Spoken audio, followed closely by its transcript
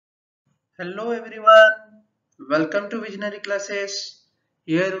Hello everyone, welcome to Visionary Classes.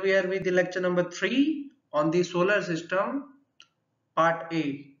 Here we are with the lecture number 3 on the solar system, part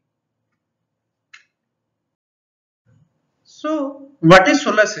A. So, what is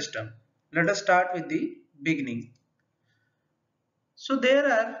solar system? Let us start with the beginning. So,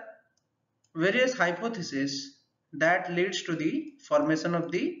 there are various hypotheses that leads to the formation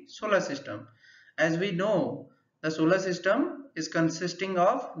of the solar system. As we know, the solar system is consisting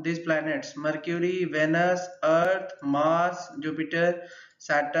of these planets: Mercury, Venus, Earth, Mars, Jupiter,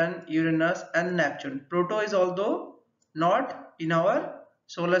 Saturn, Uranus and Neptune. Pluto is although not in our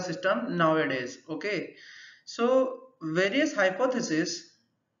solar system nowadays. Okay, so various hypotheses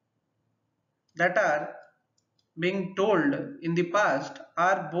that are being told in the past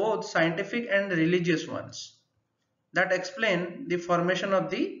are both scientific and religious ones that explain the formation of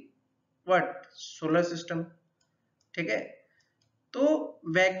the what solar system. ठीक है, तो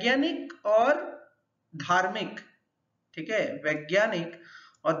वैज्ञानिक और धार्मिक, ठीक है, वैज्ञानिक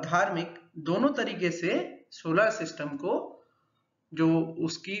और धार्मिक दोनों तरीके से सोलर सिस्टम को जो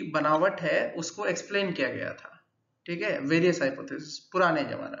उसकी बनावट है उसको एक्सप्लेन किया गया था. ठीक है, वेरियस हाइपोथेसिस पुराने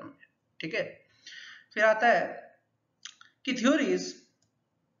जमाने में. ठीक है, फिर आता है कि theories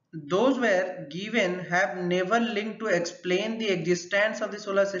those were given have never linked to explain the existence of the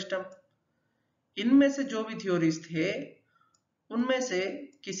solar system. इनमें से जो भी थ्योरीज थे उनमें से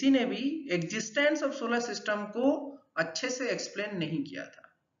किसी ने भी एग्जिस्टेंस ऑफ सोलर सिस्टम को अच्छे से एक्सप्लेन नहीं किया था.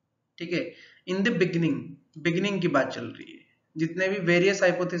 ठीक है, इन द बिगिनिंग की बात चल रही है. जितने भी वेरियस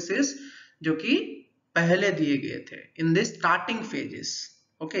हाइपोथेसिस जो कि पहले दिए गए थे in the starting phases,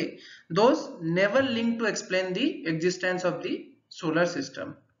 okay, those never link to explain the existence of the solar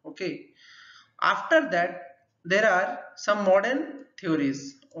system. Okay, after that there are some modern theories.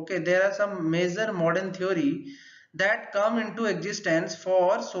 Okay, there are some major modern theory that come into existence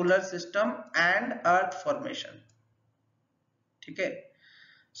for solar system and earth formation. ठीक है,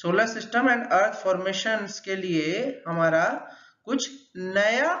 solar system and earth formations के लिए हमारा कुछ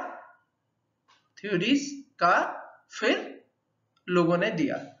नया theories का फिर लोगों ने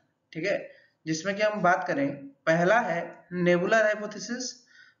दिया. ठीक है, जिसमें कि हम बात करें, पहला है nebular hypothesis,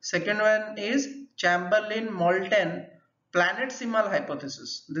 second one is Chamberlain molten प्लैनेटसिमल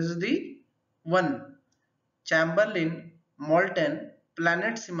hypothesis. This is the one, Chamberlain molten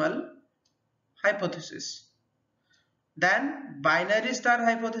प्लैनेटसिमल hypothesis. Then binary star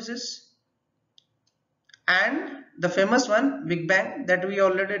hypothesis and the famous one Big Bang that we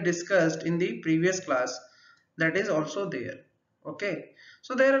already discussed in the previous class, that is also there. Okay,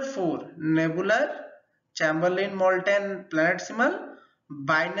 so there are four: nebular, Chamberlain Moulton planetesimal,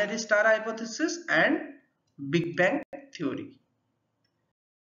 binary star hypothesis and Big Bang theory.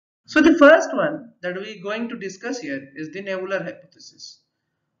 So the first one that we are going to discuss here is the nebular hypothesis.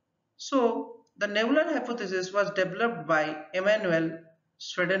 So the nebular hypothesis was developed by Emanuel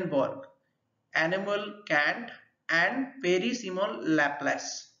Swedenborg, Immanuel Kant and Perry-Simon Laplace.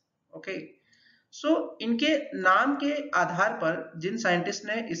 Okay, so इनके नाम के आधार पर जिन scientist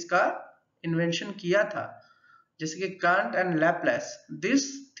ने इसका invention किया था, जैसे कि can't and Laplace,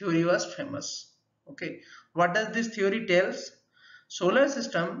 this theory was famous. Okay, what does this theory tales? Solar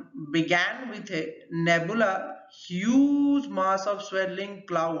system began with a nebula, huge mass of swirling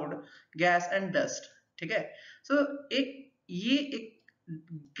cloud, gas and dust. ठीक है, so ये एक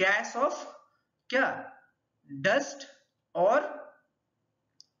गैस ऑफ क्या, dust और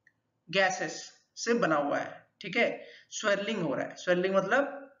gases से बना हुआ है. ठीक है, स्वेलिंग हो रहा है. स्वेलिंग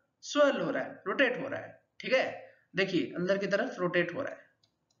मतलब स्वेल हो रहा है, रोटेट हो रहा है. ठीक है, देखिए अंदर की तरफ रोटेट हो रहा है,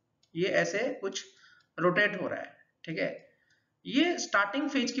 ये ऐसे कुछ रोटेट हो रहा है. ठीक है, ये स्टार्टिंग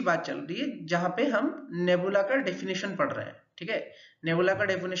फेज की बात चल रही है जहां पे हम नेबुला का डेफिनेशन पढ़ रहे हैं. ठीक है, नेबुला का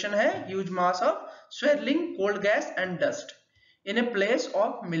डेफिनेशन है huge mass of swelling cold gas and dust in a place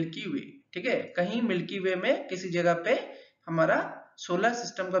of milky वे. ठीक है, कहीं मिल्की वे में किसी जगह पे हमारा सोलर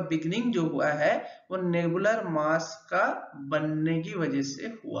सिस्टम का बिगिनिंग जो हुआ है वो नेबुलर मास का बनने की वजह से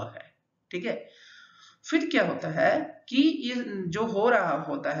हुआ है. ठीक है, फिर क्या होता है कि ये जो हो रहा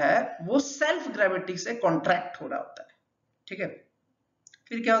होता है वो सेल्फ ग्रेविटी से कॉन्ट्रैक्ट हो रहा होता है. ठीक है,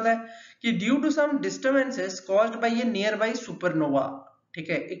 फिर क्या होता है कि due to some disturbances caused by A near by supernova. ठीक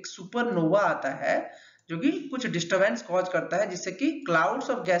है, एक सुपरनोवा आता है जो कि कुछ डिस्टर्बेंस कॉज करता है जिससे कि clouds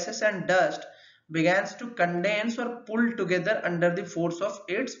of gases and dust begins to condense or pull together under the force of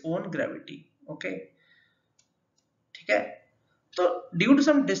its own gravity. Okay, ठीक है, तो due to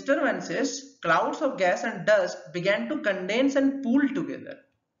some disturbances clouds of gas and dust began to condense and pull together.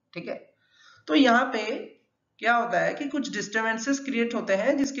 ठीक है, तो यहाँ पे क्या होता है कि कुछ डिस्टर्बेंसेस क्रिएट होते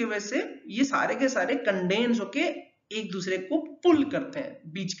हैं जिसकी वजह से ये सारे के सारे कंडेंस होके एक दूसरे को पुल करते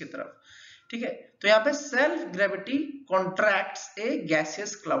हैं बीच की तरफ. ठीक है। तो यहाँ पे self gravity contracts A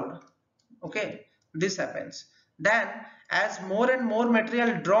gaseous cloud, okay, this happens, then as more and more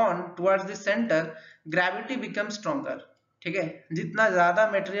material drawn towards the center, gravity becomes stronger, ठीक है। जितना ज्यादा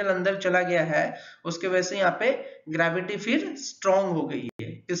मटेरियल अंदर चला गया है उसके वजह से यहाँ पे ग्रेविटी फिर स्ट्रॉन्ग हो गई है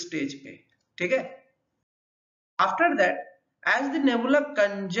इस स्टेज पे, ठीक है। After that, as the nebula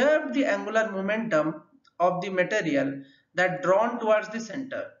conserved the angular momentum of the material that drawn towards the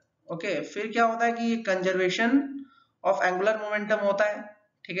center, okay, फिर क्या होता है कि ये कंजर्वेशन ऑफ एंगुलर मोमेंटम होता है,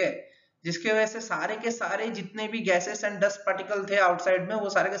 ठीक है, जिसके वजह से सारे के सारे जितने भी गैसेस एंड डस्ट पार्टिकल थे आउटसाइड में वो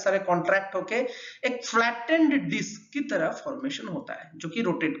सारे के सारे कॉन्ट्रैक्ट होके एक फ्लैटेंड डिस्क की तरह फॉर्मेशन होता है जो कि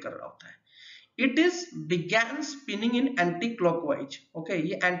रोटेट कर रहा होता है। It is began spinning in anti clockwise, okay,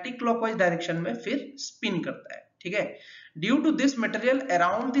 ये एंटी क्लॉकवाइज डायरेक्शन में फिर स्पिन करता है, ठीक है। Due to this material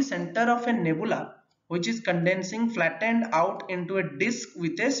around the centre of A nebula which is condensing flattened out into a disk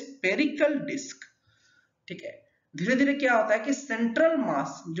with a spherical disk, ठीक है। धीरे धीरे क्या होता है कि सेंट्रल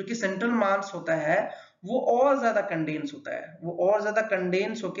मास, जो कि सेंट्रल मास होता है वो और ज्यादा कंडेंस होता है, वो और ज्यादा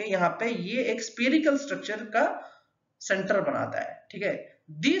कंडेंस होके यहाँ पे ये एक स्फेरिकल स्ट्रक्चर का सेंटर बनाता है, ठीक है।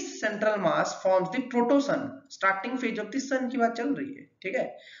 This central mass forms the प्रोटोसन, starting phase of the सन की बात चल रही है, ठीक है।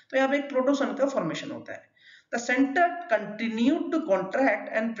 तो यहाँ पे एक प्रोटोसन का फॉर्मेशन होता है। The center continued to contract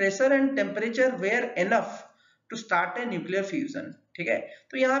and pressure and temperature were enough to start a nuclear fusion, ठीक है।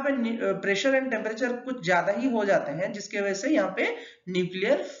 तो यहाँ पे प्रेशर एंड टेम्परेचर कुछ ज्यादा ही हो जाते हैं जिसके वजह से यहाँ पे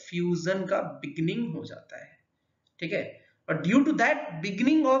न्यूक्लियर फ्यूजन का बिगिनिंग हो जाता है, ठीक है। But due to that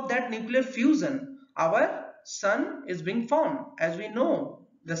beginning of that nuclear fusion, our sun is being formed. As we know,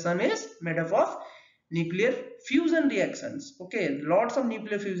 the sun is made up of nuclear fusion reactions, okay, lots of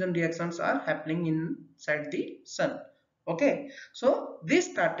nuclear fusion reactions are happening inside the sun, okay. So this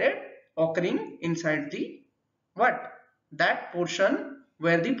started occurring inside the what, that portion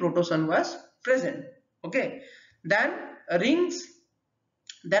where the protosun was present, okay. Then rings,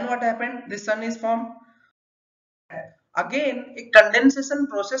 then what happened, the sun is formed. Again a condensation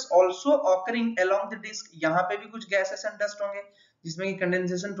process also occurring along the disk, यहाँ पे भी कुछ gases and dust होंगे जिसमें कि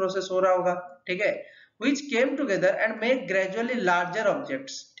condensation process हो रहा होगा, ठीक है। which came together and make gradually larger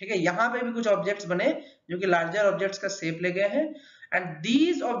objects, ठीक है। यहाँ पे भी कुछ ऑब्जेक्ट्स बने जो कि लार्जर ऑब्जेक्ट्स का शेप ले गए हैं, and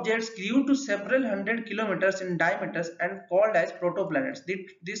these objects grew to several hundred kilometers in diameter and called as protoplanets.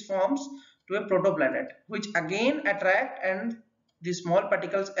 This forms to a protoplanet which again attract and the small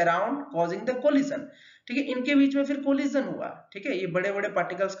particles around causing the collision, ठीक है। इनके बीच में फिर collision हुआ, ठीक है, ये बड़े बड़े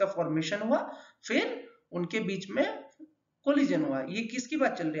पार्टिकल्स का फॉर्मेशन हुआ, फिर उनके बीच में कोलिजन हुआ। ये किसकी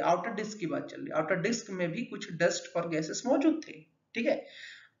बात चल रही है, आउटर डिस्क की बात चल रही है। आउटर डिस्क में भी कुछ डस्ट और गैसेस मौजूद थे, ठीक है।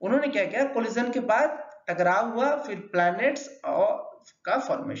 उन्होंने क्या किया, कोलिजन के बाद टकराव हुआ, फिर प्लैनेट्स का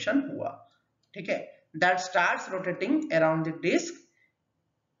फॉर्मेशन हुआ, ठीक है। That starts rotating around the disc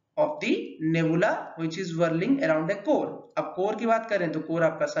of the nebula which is whirling around a core. अब कोर की बात करें तो कोर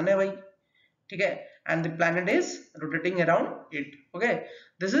आपका सन है भाई, ठीक है, and the planet is rotating around it, okay.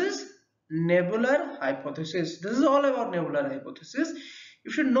 This is nebular hypothesis. This is all about nebular hypothesis.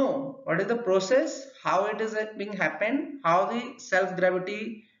 You should know what is the process, how it is being happened, how the self gravity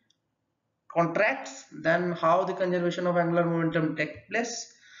contracts, then how the conservation of angular momentum takes place,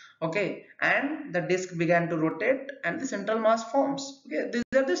 okay, and the disk began to rotate and the central mass forms, okay.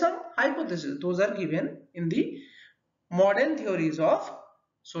 These are the some hypotheses, those are given in the modern theories of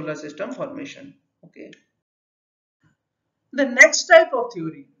solar system formation, okay. The next type of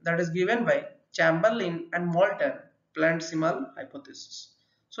theory that is given by Chamberlain and Moulton planetesimal hypothesis.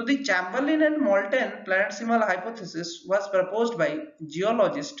 So the Chamberlain and Moulton planetesimal hypothesis was proposed by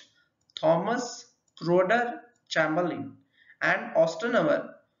geologist Thomas Crowder Chamberlain and astronomer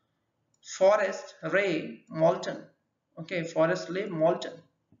Forrest Ray Moulton, okay, Forrest Ray Moulton.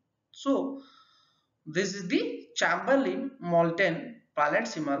 So this is the Chamberlain-Moulton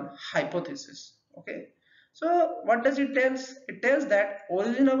planetesimal hypothesis, okay. So what does it tells? It tells that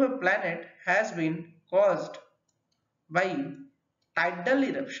origin of a planet has been caused by tidal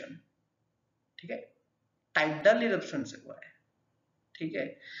eruption, ठीक है, tidal eruption से हुआ है, ठीक है,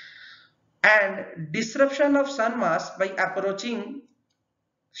 and disruption of sun mass by approaching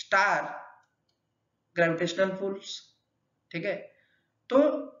star gravitational pulls, ठीक है। तो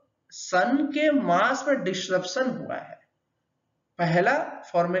सन के मास में डिस्ट्रप्शन हुआ है, पहला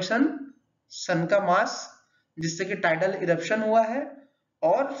फॉर्मेशन सन का मास जिससे कि टाइडल इरप्शन हुआ है,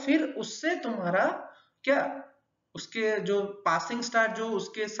 और फिर उससे तुम्हारा क्या, उसके जो पासिंग स्टार जो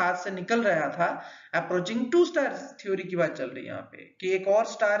उसके साथ से निकल रहा था, अप्रोचिंग टू स्टार थ्योरी की बात चल रही है यहाँ पे कि एक और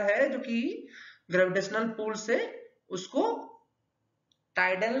स्टार है जो कि ग्रेविटेशनल पुल से उसको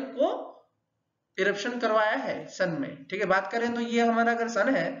टाइडल को इरप्शन करवाया है सन में, ठीक है। बात करें तो ये हमारा अगर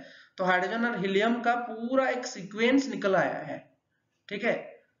सन है तो हाइड्रोजन और हीलियम का पूरा एक सीक्वेंस निकल आया है, ठीक है।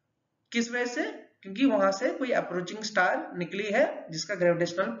 किस वजह से? क्योंकि वहां से कोई अप्रोचिंग स्टार निकली है जिसका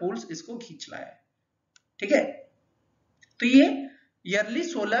ग्रेविटेशनल पुल्स इसको खींच लाया है, ठीक है। तो ये ईयरली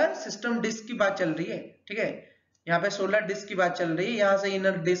सोलर सिस्टम डिस्क की बात चल रही है, ठीक है। यहाँ पे सोलर डिस्क की बात चल रही है, यहाँ से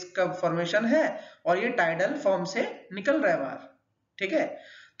इनर डिस्क का फॉर्मेशन है और ये टाइडल फॉर्म से निकल रहा है बाहर, ठीक है।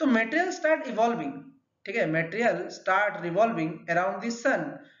 तो मटेरियल स्टार्ट इवॉल्विंग, ठीक है, material start revolving around the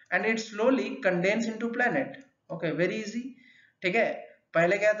sun and it slowly condense into planet. Okay, very easy, ठीक है।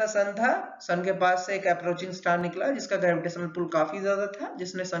 पहले क्या था? सन था, सन के पास से एक अप्रोचिंग स्टार निकला जिसका ग्रेविटेशनल पुल काफी ज्यादा था,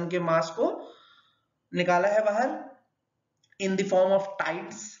 जिसने सन के मास को निकाला है बाहर in the form of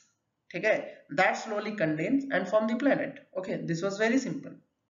tides, ठीक है, that slowly condense and form the planet. Okay, this was very simple.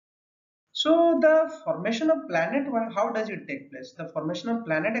 So the formation of planet, how does it take place? The formation of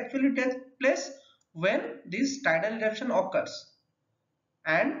planet actually takes place when this tidal eruption occurs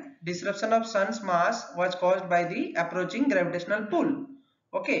and disruption of sun's mass was caused by the approaching gravitational pull.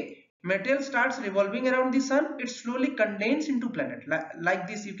 Okay, material starts revolving around the sun, it slowly condenses into planet, like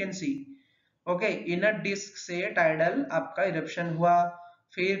this you can see. Okay, inner disc से tidal आपका eruption हुआ,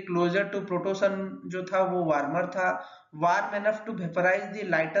 फिर closer to प्रोटोसन जो था वो warmer था, warm enough to vaporise the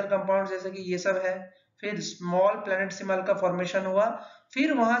lighter compound जैसे कि ये सब है, फिर स्मॉल प्लैनेटसिमल का फॉर्मेशन हुआ,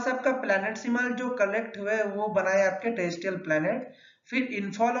 फिर वहां से आपका प्लैनेटसिमल जो कलेक्ट हुए वो बनाए आपके टेरेस्ट्रियल प्लैनेट, फिर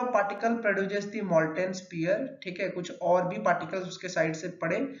इनफॉल of particle produces the molten spear, ठीक है, कुछ और भी पार्टिकल्स उसके साइड से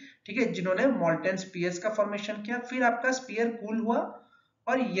पड़े, ठीक है, जिन्होंने मोल्टेन स्पीयर्स का फॉर्मेशन किया, फिर आपका स्पीयर कूल हुआ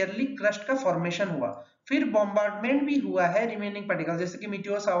और ईयरली क्रस्ट का फॉर्मेशन हुआ, फिर बॉम्बार्डमेंट भी हुआ है रिमेनिंग पार्टिकल, जैसे कि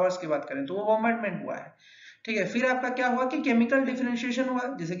मीटियोर शावर्स की बात करें तो वो बॉम्बार्डमेंट हुआ है, ठीक है। फिर आपका क्या हुआ कि केमिकल डिफरेंशिएशन हुआ,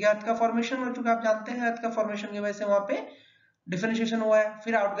 जैसे कि अर्थ का फॉर्मेशन हो चुका, आप जानते हैं अर्थ का फॉर्मेशन की वजह से वहां पे डिफरेंशिएशन हुआ है,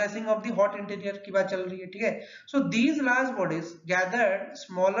 फिर outgassing of the hot interior की बात चल रही है, ठीक है। So these large bodies gathered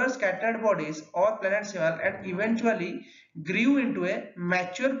smaller scattered bodies और प्लैनेटसिमल and eventually grieve into A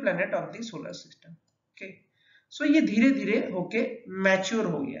mature planet of the solar system. Okay, सो ये धीरे धीरे होके मैच्योर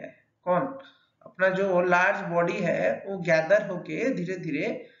हो गया है, कौन? अपना जो लार्ज बॉडी है वो गैदर होके धीरे धीरे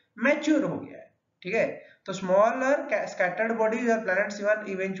मैच्योर हो गया है, ठीक है। तो smaller scattered bodies or planets even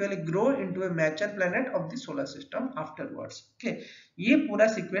eventually grow into a mature planet of the solar system afterwards. Okay, ये पूरा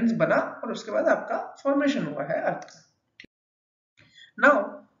सीक्वेंस बना और उसके बाद आपका फॉर्मेशन हुआ है अर्थ का। Now,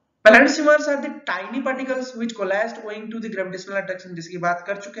 planetsimals are the tiny particles which collapsed owing to the gravitational attraction, जिसकी बात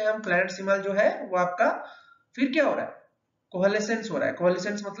कर चुके हैं हम। planetesimal जो है वो आपका फिर क्या हो रहा है? कोहेलेसेंस हो रहा है।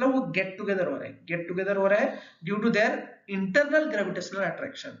 कोहेलेसेंस मतलब वो गेट टुगेदर हो रहा है, गेट टुगेदर हो रहा है due to their internal gravitational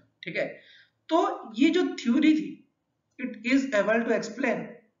attraction, ठीक है। तो ये जो थ्योरी थी, it is able to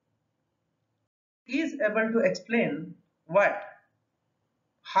explain what,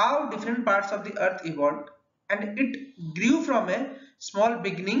 how different parts of the earth evolved and it grew from a small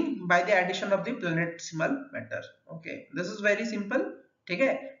beginning by the addition of the planetesimal matter. Okay, this is very simple, ठीक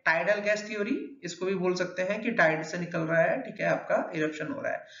है। Tidal gas theory इसको भी बोल सकते हैं कि Tide से निकल रहा है, ठीक है, आपका इरप्शन हो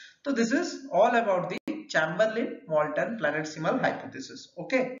रहा है। तो this is all about the Chamberlain molten प्लैनेटसिमल hypothesis.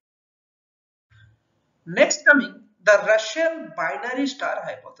 Okay, next coming the Russell binary star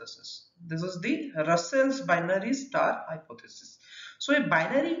hypothesis. This is the Russell's binary star hypothesis. So a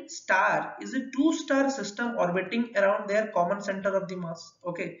binary star is a two star system orbiting around their common center of the mass.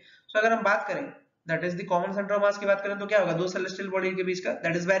 Okay, so अगर हम बात करें that is the common center of mass की बात करें तो क्या होगा? दो celestial body के बीच का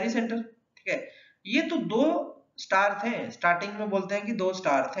that is very center, ठीक है। ये तो दो स्टार थे, स्टार्टिंग में बोलते हैं कि दो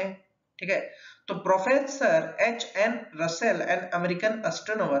स्टार थे, ठीक है। तो professor H.N. Russell, an American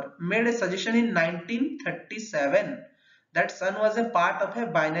astronomer, made a suggestion in 1937 that sun was a part of a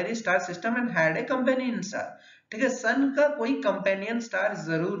binary star system and had a companion star. ठीक है, सन का कोई कंपेनियन स्टार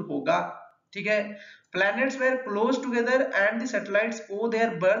जरूर होगा, ठीक है। planets were close together and the satellites owe their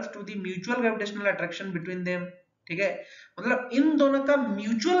birth to the mutual gravitational attraction between them, ठीक है। मतलब इन दोनों का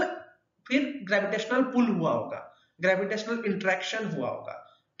म्यूचुअल फिर ग्रेविटेशनल पुल हुआ होगा, ग्रेविटेशनल इंट्रैक्शन हुआ होगा,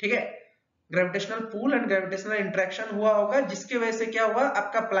 ठीक है। Gravitational pull and gravitational interaction हुआ होगा जिसकी वजह से क्या हुआ?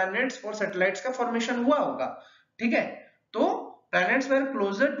 आपका प्लैनेट्स और सैटेलाइट्स का फॉर्मेशन हुआ होगा, ठीक है। तो planets were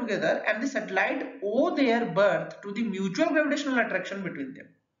closer together and the satellite owe their birth to the mutual gravitational attraction between them,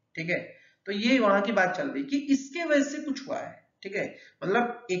 ठीक है। तो ये वहां की बात चल रही कि इसके वजह से कुछ हुआ है, ठीक है।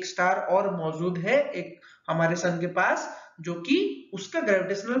 मतलब एक स्टार और मौजूद है एक हमारे सन के पास जो कि उसका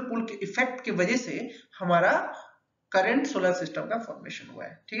ग्रेविटेशनल पुल के इफेक्ट की वजह से हमारा करंट सोलर सिस्टम का फॉर्मेशन हुआ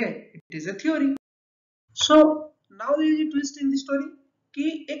है, ठीक है। It is a theory. So now there is a twist in the story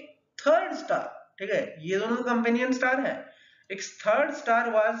कि एक थर्ड स्टार, ठीक है, ये दोनों कंपेनियन स्टार हैं, एक third star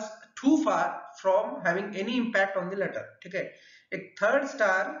was to far from having any impact on the letter, ठीक है। एक थर्ड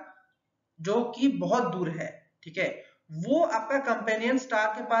स्टार जो कि बहुत दूर है, ठीक है, वो आपका कंपेनियन स्टार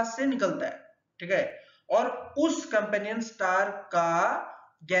के पास से निकलता है, ठीक है, और उस कंपेनियन स्टार का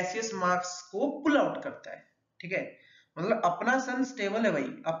गैसियस मास को पुल आउट करता है, ठीक है। मतलब अपना सन स्टेबल है भाई,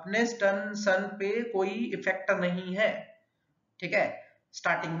 अपने सन पे कोई इफेक्ट नहीं है, ठीक है,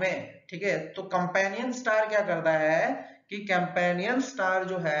 स्टार्टिंग में, ठीक है। तो कंपेनियन स्टार क्या करता है कि कंपेनियन स्टार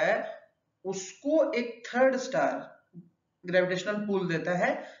जो है उसको एक थर्ड स्टार ग्रेविटेशनल पुल देता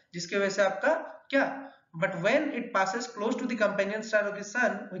है, जिसकी वजह से आपका क्या, but when it passes close to the companion star of the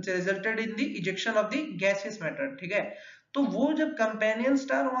sun which resulted in the ejection of the gaseous matter, ठीक है। तो वो जब कंपेनियन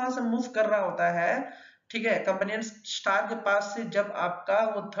स्टार वहां से मूव कर रहा होता है, ठीक है, कंपेनियन स्टार के पास से जब आपका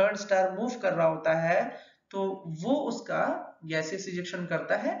वो थर्ड स्टार मूव कर रहा होता है, तो वो उसका गैसियस इजेक्शन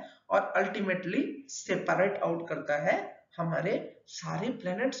करता है और अल्टीमेटली सेपरेट आउट करता है हमारे सारे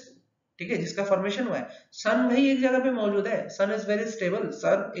प्लैनेट्स, ठीक है, जिसका फॉर्मेशन हुआ है। सन भाई एक जगह पे मौजूद है, सन इज वेरी स्टेबल,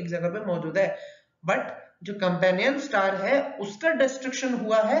 सन एक जगह पे मौजूद है, बट जो कंपेनियन स्टार है उसका डिस्ट्रक्शन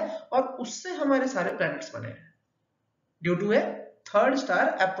हुआ है और उससे हमारे सारे प्लैनेट्स बने हैं due to A third star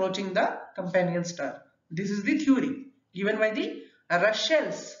approaching the companion star. This is the theory given by the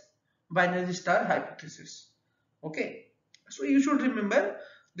Russell's binary star hypothesis. Okay, so you should remember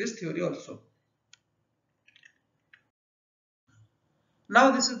this theory also. Now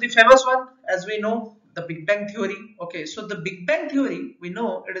this is the famous one, as we know, the Big Bang theory. Okay, so the Big Bang theory, we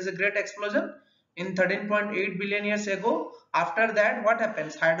know it is a great explosion in 13.8 billion years ago. After that, what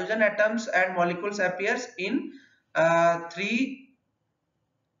happens? Hydrogen atoms and molecules appears in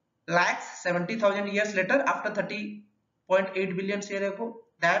 3,70,000 years later, after 30.8 billion years ago.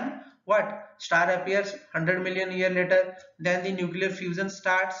 Then what? Star appears 100 million year later. Then the nuclear fusion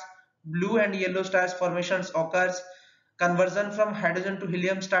starts. Blue and yellow stars formations occurs. Conversion from hydrogen to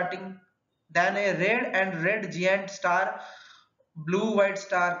helium starting. Then a red and red giant star, blue white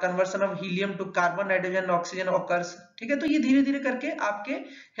star, conversion of helium to carbon, nitrogen, oxygen occurs, ठीक है। तो ये धीरे धीरे करके आपके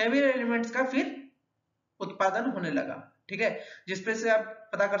heavy elements का फिर उत्पादन होने लगा, ठीक है, जिसपे से आप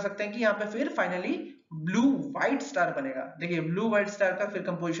पता कर सकते हैं कि यहाँ पे फिर फाइनली ब्लू व्हाइट स्टार बनेगा। देखिए ब्लू व्हाइट स्टार का फिर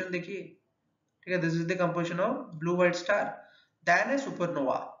कंपोजिशन देखिए, ठीक है, this is the composition of blue white star. Then A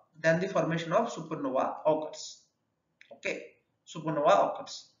supernova, then the formation of supernova occurs. Okay, supernova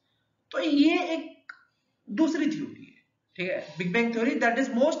occurs. तो ये एक दूसरी थ्योरी है, ठीक है, big bang theory, that is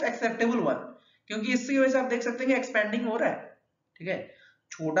most acceptable one, क्योंकि इसकी वजह से आप देख सकते हैं कि एक्सपैंडिंग हो रहा है, ठीक है,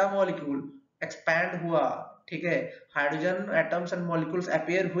 छोटा मॉलिक्यूल एक्सपैंड हुआ, ठीक है, hydrogen atoms and molecules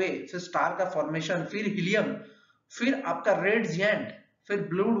appear हुए, फिर स्टार का फॉर्मेशन, फिर हीलियम, फिर आपका रेड जिएंट, फिर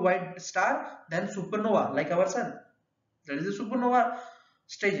blue white star, then supernova like our sun, that is the supernova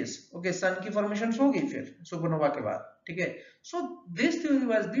stages. Okay, सन की फॉर्मेशन हो गई फिर सुपरनोवा के बाद, ठीक है। So this theory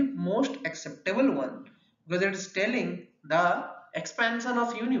was the most acceptable one because it is telling the expansion of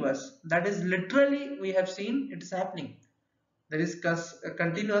universe, that is literally we have seen it is happening. There is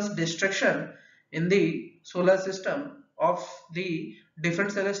continuous destruction in the solar system of the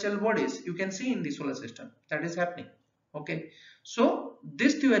different celestial bodies you can see in the solar system, that is happening. Okay, so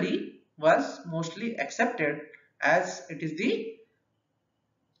this theory was mostly accepted as it is the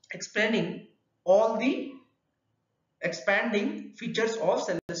explaining all the expanding features of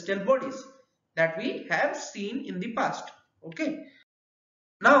celestial bodies that we have seen in the past. Okay,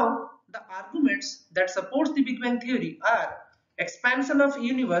 now the arguments that supports the Big Bang theory are expansion of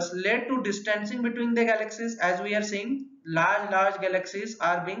universe led to distancing between the galaxies, as we are seeing large galaxies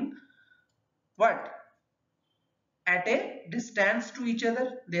are being what, at a distance to each other,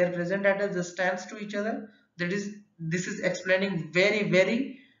 they are present at a distance to each other, that is, this is explaining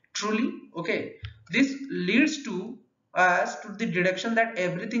very truly. Okay, this leads to us to the deduction that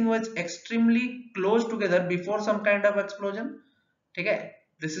everything was extremely close together before some kind of explosion, ठीक है,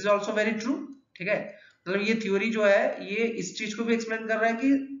 this is also very true, ठीक है। मतलब ये theory जो है ये इस चीज को भी एक्सप्लेन कर रहा है कि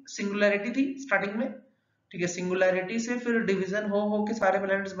सिंगुलैरिटी थी स्टार्टिंग में, ठीक है, सिंगुलैरिटी से फिर डिवीजन हो के सारे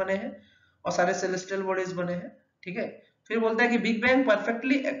प्लैनेट्स बने हैं और सारे सेलेस्टियल बॉडीज बने हैं, ठीक है। फिर बोलता है कि big bang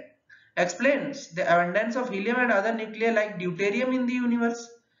perfectly explains the abundance of helium and other nuclear like deuterium in the universe,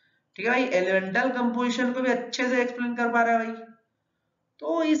 ठीक है भाई, एलिमेंटल कंपोजिशन को भी अच्छे से एक्सप्लेन कर पा रहा है भाई।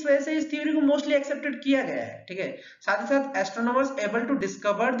 तो इस वजह से इस थ्योरी को मोस्टली एक्सेप्टेड किया गया है, ठीक है। साथ ही साथ astronomers able to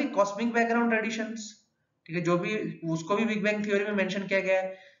discover the cosmic background radiations, ठीक है, जो भी उसको भी बिग बैंग थ्योरी में मेंशन किया गया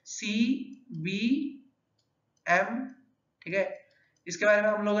है, CBM, ठीक है, इसके बारे में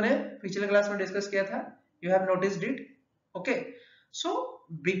हम लोगों ने पिछले क्लास में डिस्कस किया था, you have noticed it. Okay, so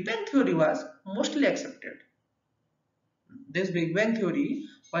big bang theory was mostly accepted, this big bang theory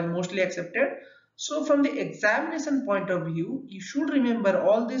was mostly accepted. So from the examination point of view, you should remember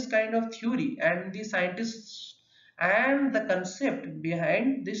all this kind of theory and the scientists and the concept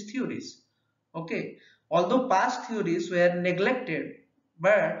behind these theories. Okay, Although past theories were neglected,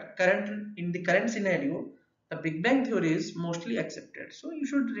 but in the current scenario, the Big Bang theory is mostly accepted. So you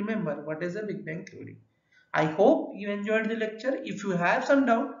should remember what is the Big Bang theory. I hope you enjoyed the lecture. If you have some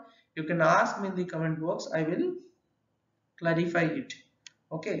doubt, you can ask me in the comment box. I will clarify it.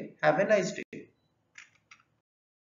 Okay, have a nice day.